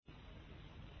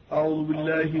أعوذ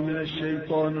بالله من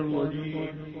الشيطان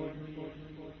الرجيم.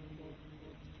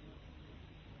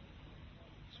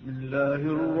 بسم الله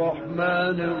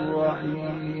الرحمن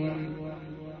الرحيم.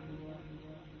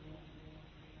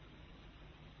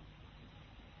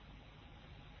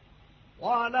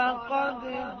 ولقد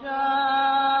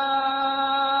جاءهم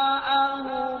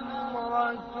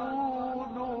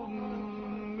رسول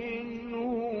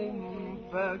منهم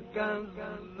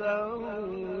فكذبوه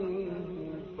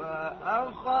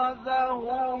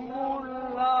فأخذهم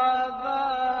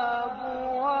العذاب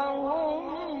وهم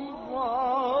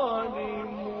ظالمون.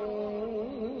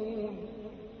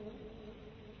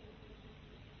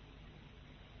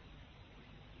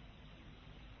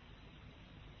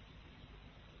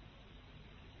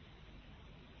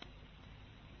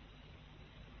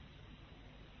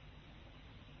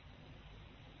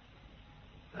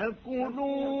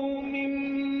 فكلوا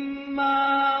مما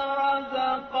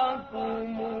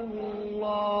رزقكم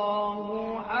الله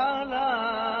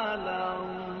حلالا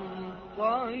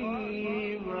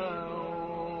طيبا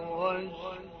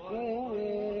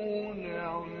واشكروا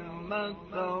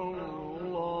نعمة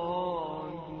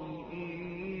الله إن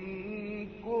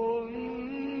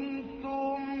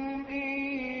كنتم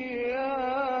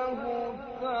إياه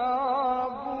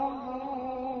تعبدون.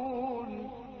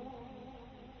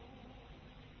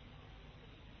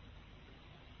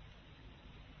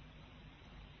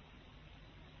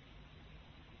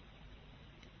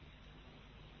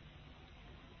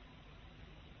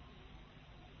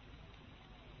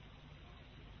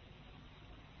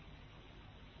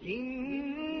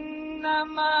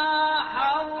 إنما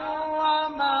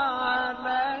حرم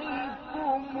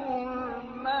عليكم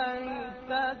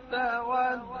الميتة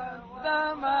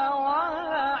والدم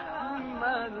ولحم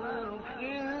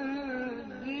الخنزير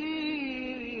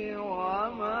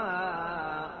وما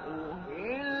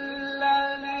أهل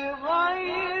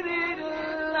لغير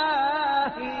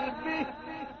الله به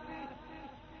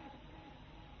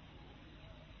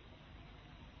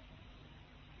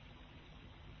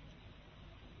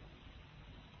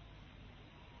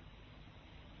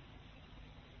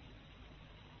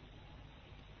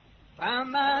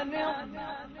فمن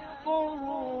اضطر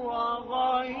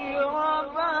غير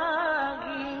باغ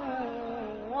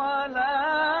ولا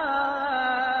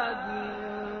عاد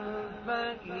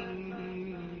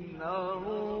فإن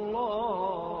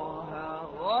الله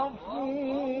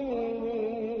غفور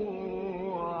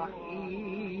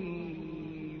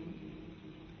رحيم.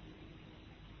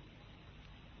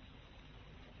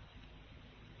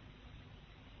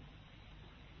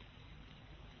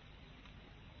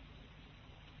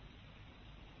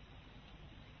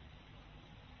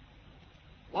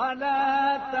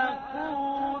 ولا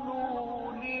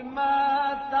تقولوا لما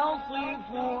تصف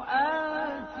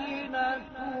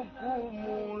ألسنتكم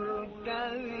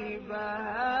الكذب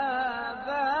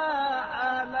هذا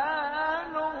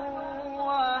حلال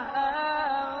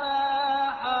وهذا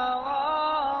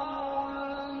حرام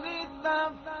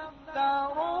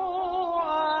لتفتروا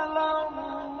على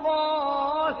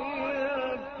الله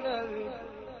الكذب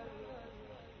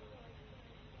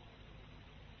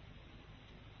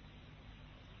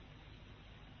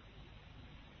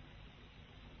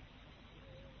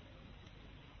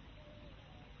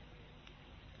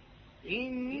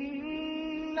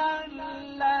إن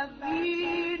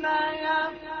الذين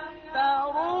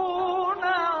يفترون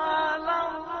على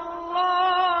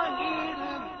الله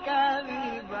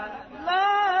الكذب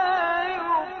لا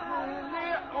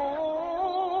يفلحون.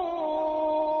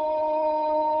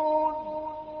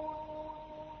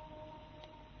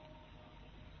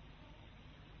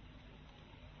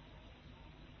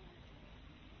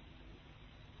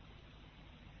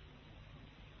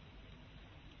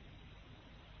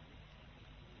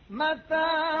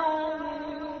 متاع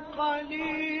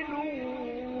قليل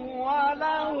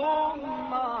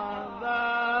ولهم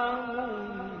عذاب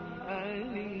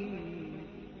أليم.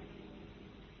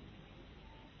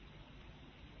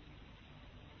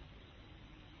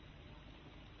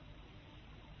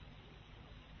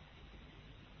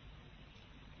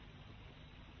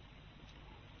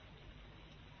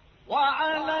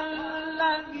 وعلى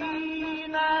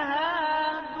الذين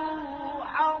هادوا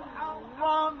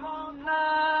حرمنا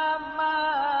ما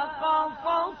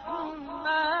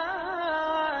قصصنا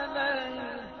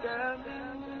عليك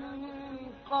من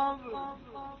قبل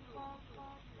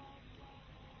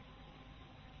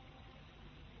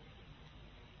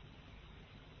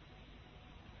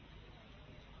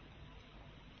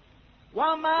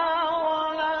وما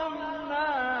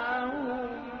ظلمناهم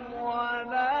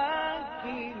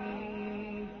ولكن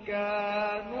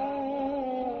كانوا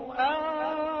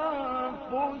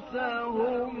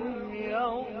أنفسهم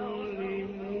يظلمون.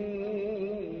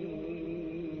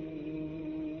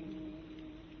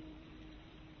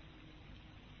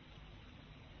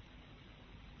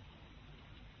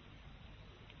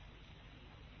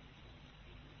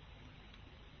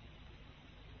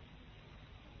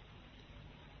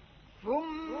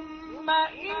 ثم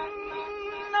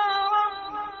إن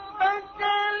ربك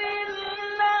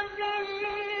للذين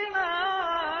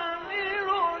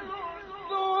عملوا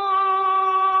السوء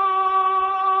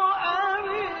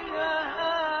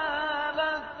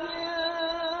بجهالة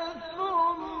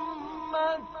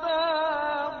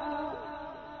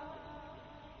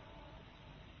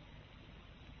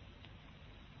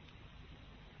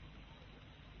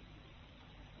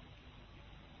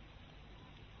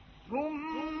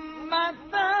ثم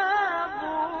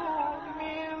تابوا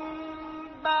من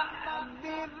بعد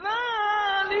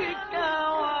ذلك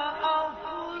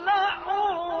وأصلحوا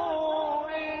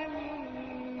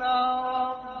إن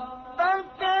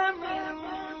ربك من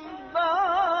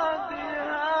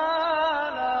بعدها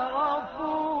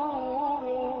لغفور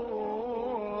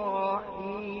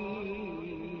رحيم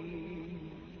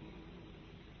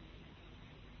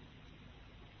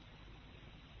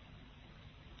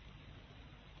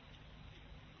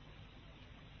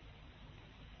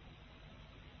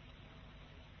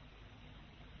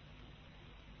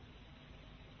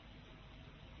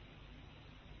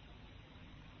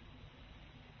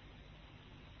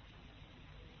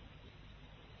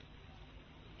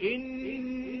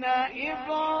إن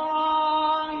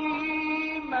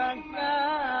إبراهيم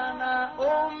كان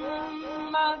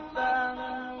أمة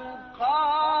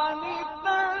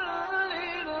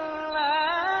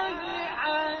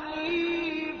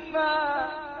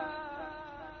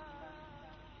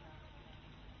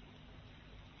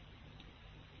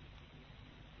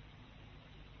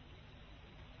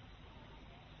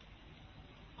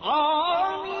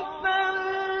قانتا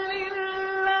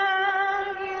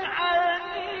لله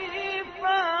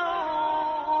حنيفا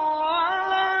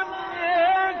ولم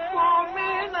يك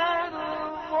من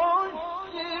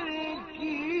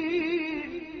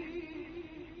المشركين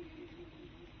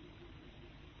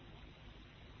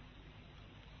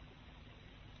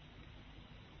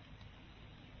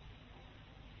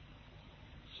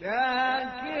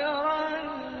شاكرا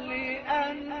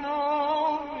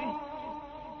لأنعمه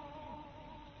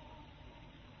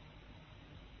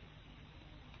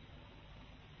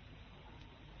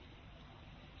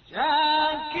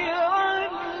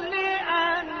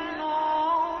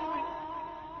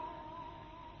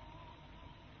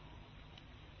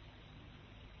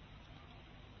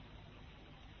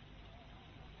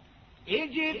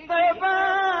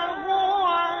اجتباه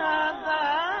وهداه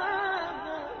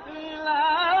إلى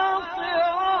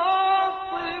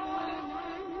صراط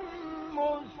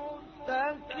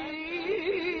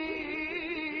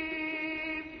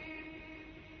مستقيم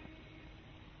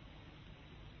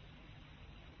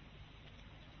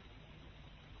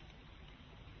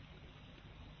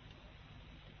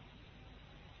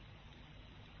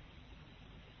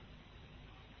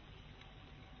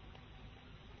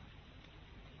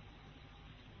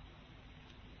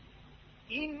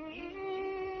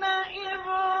إن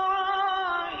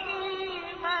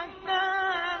إبراهيم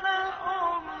كان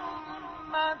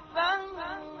أمة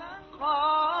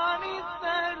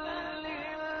قانتا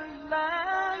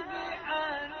لله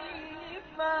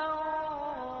حنيفا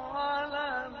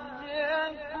ولم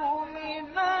يك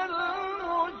من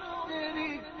المشركين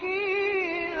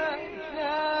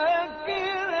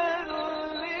شاكرا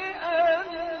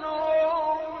لأنعمه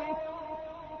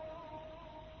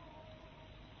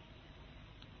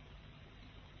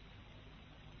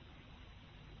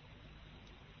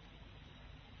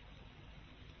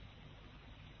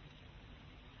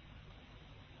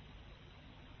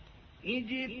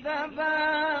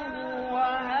اجتباه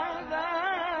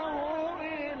وهداه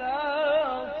إلى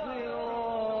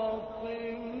صراط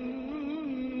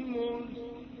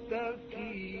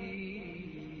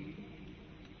مستقيم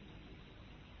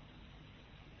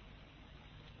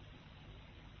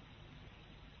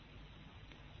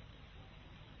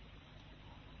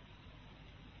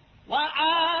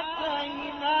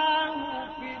وآتيناه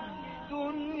في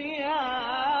الدنيا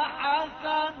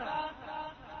حسنة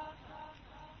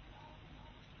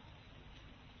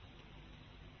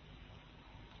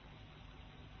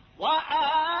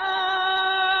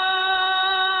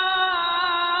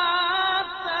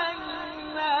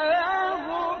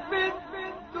وآتيناه في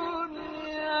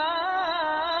الدنيا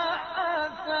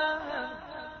حسنة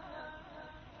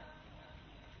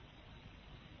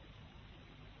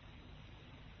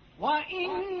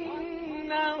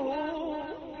وإنه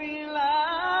في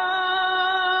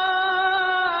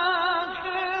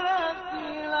الآخرة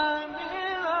لمن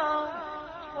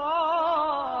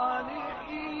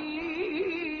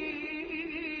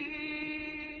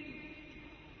الصالحين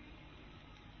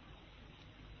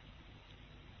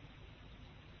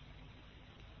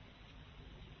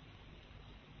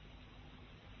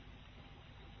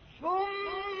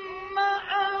ثم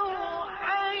أورثنا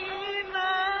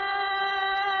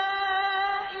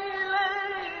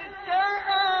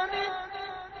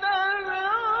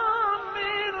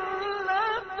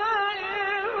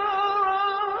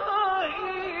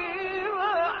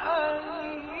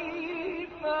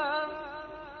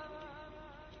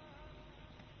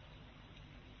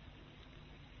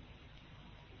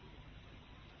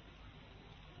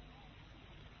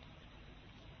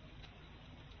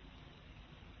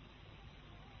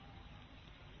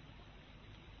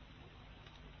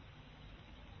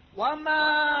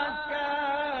وما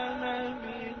كان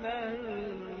من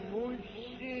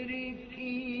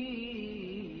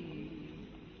المشركين.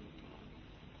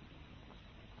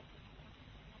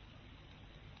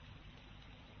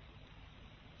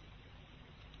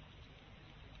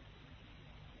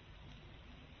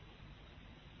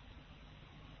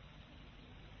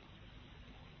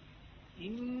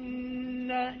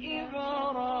 إن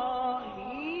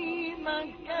إبراهيم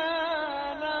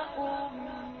كان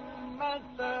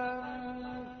أمة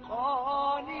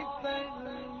قانتا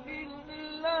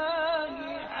لله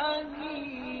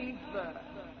حنيفا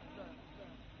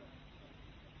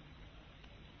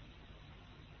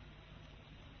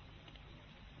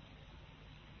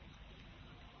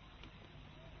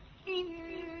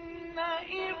إن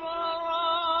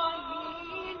إبراهيم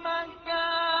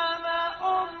كان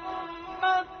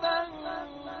أمة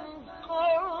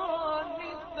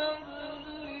قانتا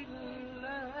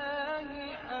لله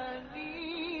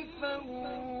حنيفا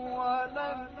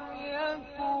ولم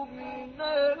يك من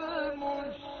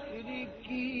المشركين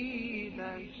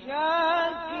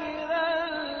شاكرا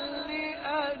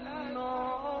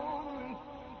لأنعمه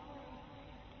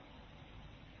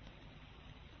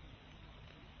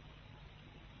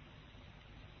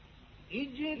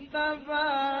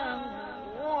اجتباه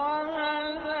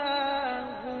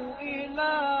وهداه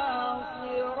إلى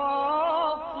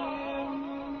صراط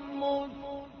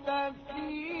مستقيم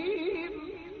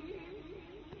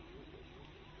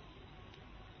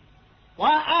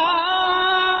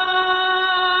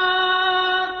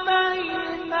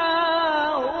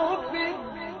وآتيناه في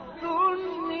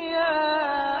الدنيا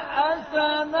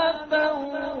حسنة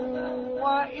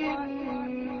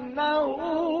وإنه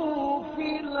في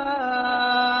الآخرة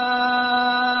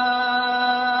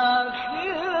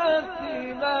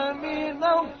لمن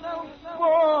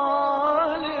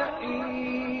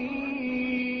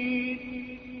الصالحين.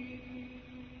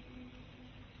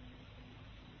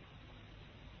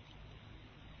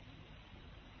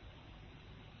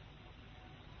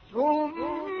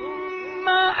 ثم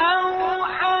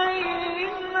أوحينا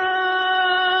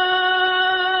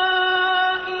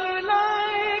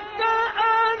إليك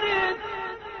أن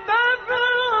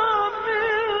اتبع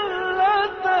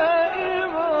ملة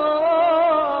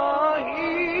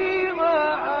إبراهيم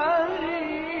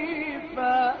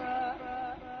حنيفا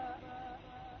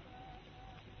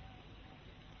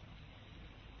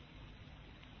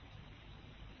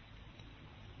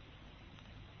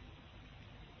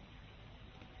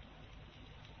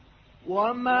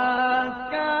وما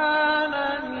كان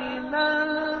من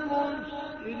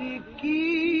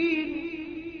المشركين.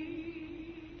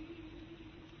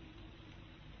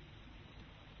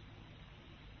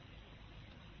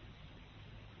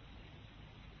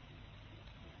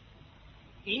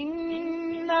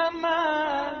 إنما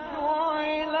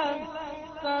جعل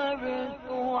السبت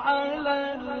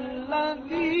على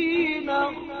الذين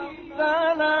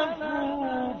اختلفوا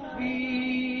فيه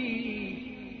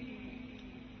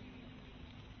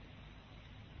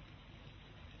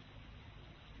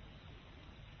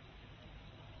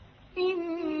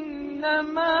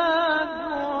إنما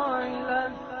جعل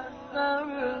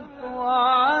السبت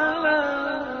على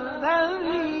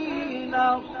الذين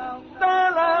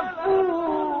اختلفوا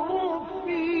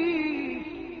فيه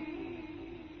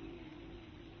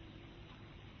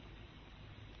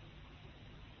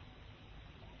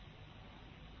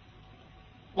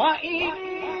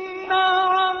وإن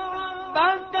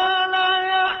ربك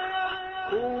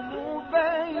ليحكم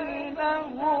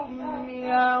بينهم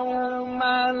يوم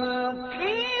القيامة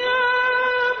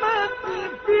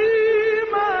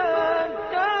فيما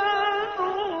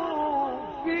كانوا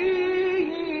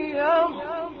فيه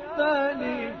يختلفون.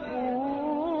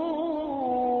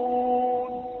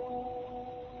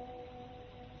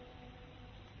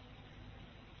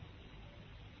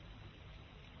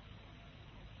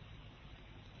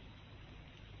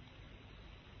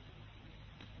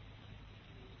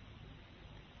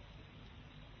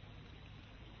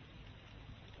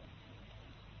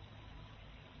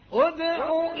 ادع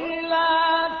إلى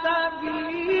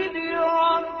سبيل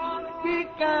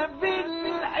ربك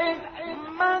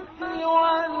بالحكمة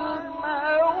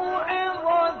والموعظة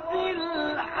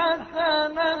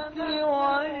الحسنة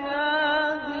وجادلهم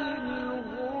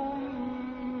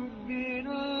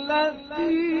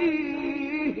بالتي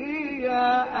هي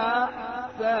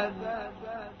أحسن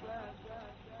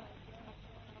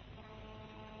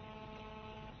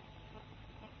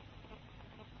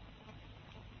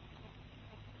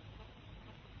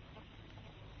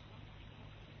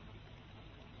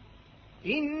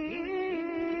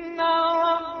إن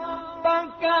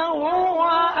ربك هو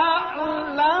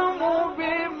أعلم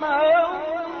بمن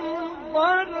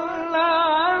ضل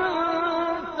عن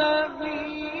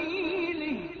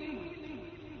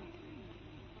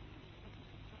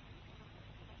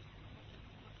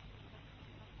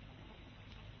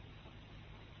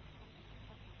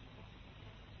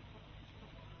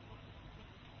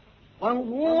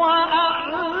وهو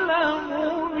أعلم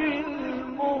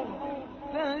بالمهتدين.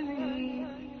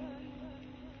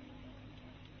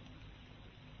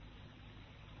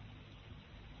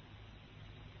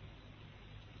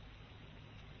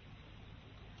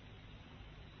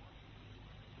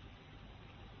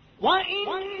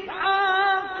 وإن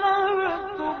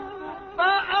عاقبتم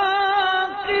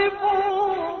فعاقبوا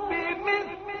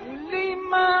بمثل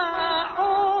ما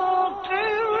عوقبتم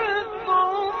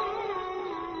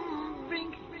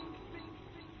به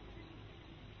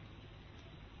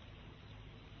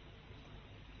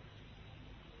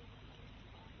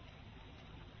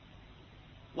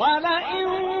ولئن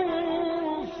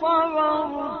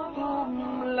صبرتم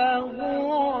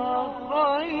لهو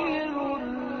خير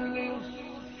للصابرين.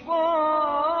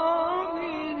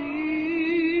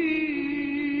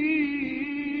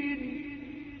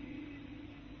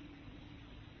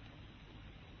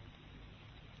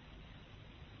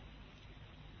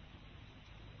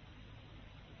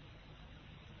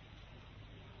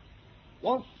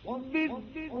 واصبر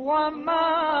وما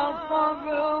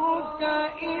صبرك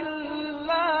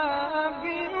إلا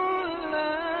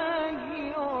بالله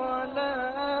ولا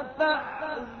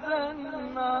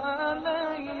تحزن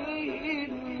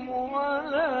عليهم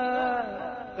ولا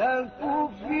تك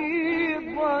في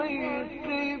ضيق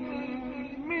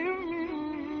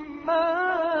مما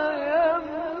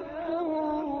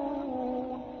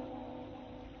يمكرون.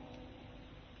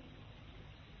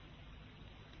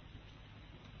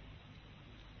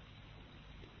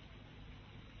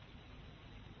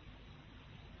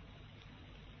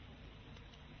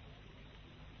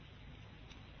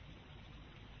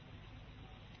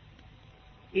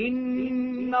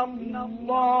 إن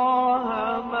الله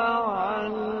مع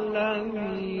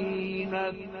الذين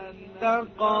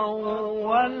اتقوا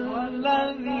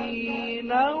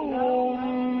والذين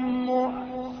هم